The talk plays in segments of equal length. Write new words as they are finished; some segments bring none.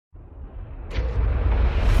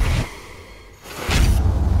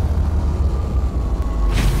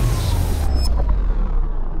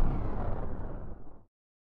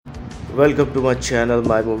Welcome to my channel,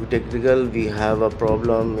 My Movie Technical. We have a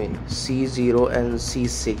problem in C0 and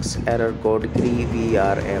C6 error code Gree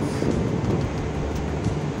Vrf.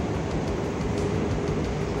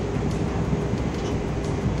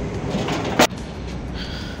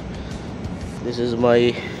 This is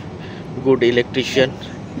my good electrician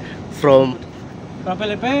from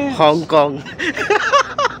Hong Kong.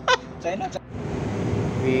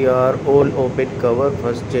 We are on open cover.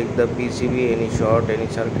 First check the PCB, any short, any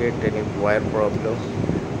circuit, any wire problem,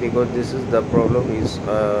 because this is the problem is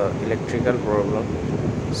electrical problem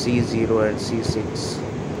C0 and C6.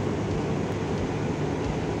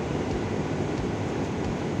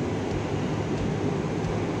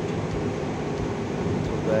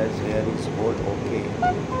 So guys, here is all okay,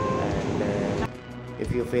 and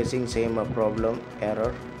if you're facing same problem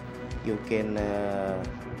error, you can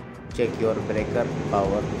check your breaker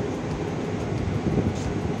power.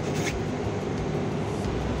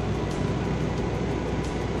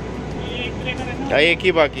 एक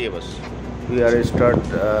ही बाकी है बस. We are start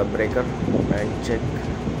breaker and check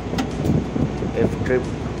if trip,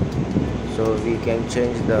 so we can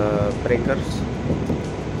change the breakers.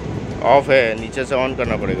 Off है, नीचे से on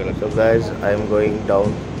करना पड़ेगा. So guys, I am going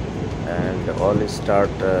down and all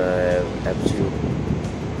start FCU.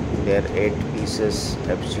 There are 8 pieces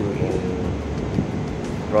FCU in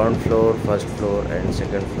ground floor, first floor and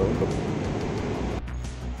second floor.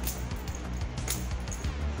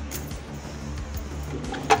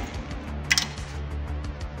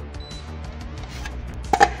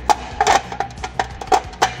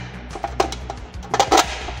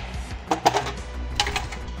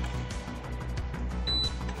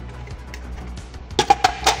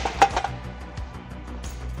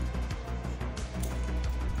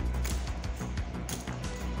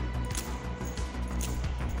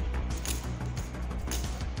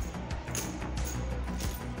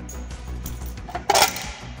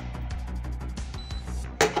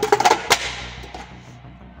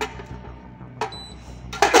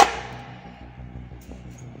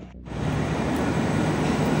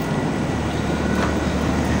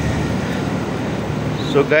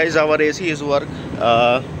 So guys, our AC is work.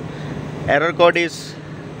 Error code is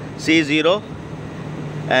C0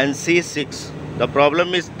 and C6. The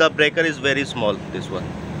problem is the breaker is very small.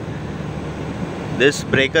 This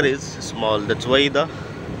breaker is small, that's why the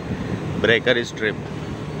breaker is tripped.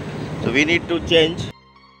 So we need to change.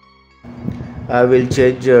 I will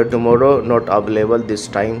change tomorrow, not available this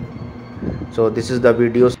time. So this is the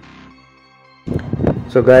video.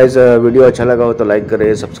 So guys, video अच्छा लगा हो तो like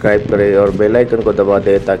करें, subscribe करें और bell icon को दबा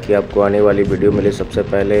दें ताकि आपको आने वाली वीडियो मिले सबसे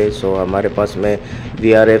पहले. सो हमारे पास में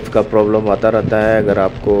VRF का प्रॉब्लम आता रहता है. अगर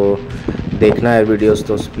आपको देखना है वीडियोस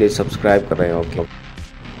तो प्लीज़ सब्सक्राइब करें. Okay,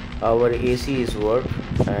 our AC is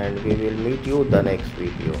work and we will meet you the next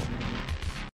video.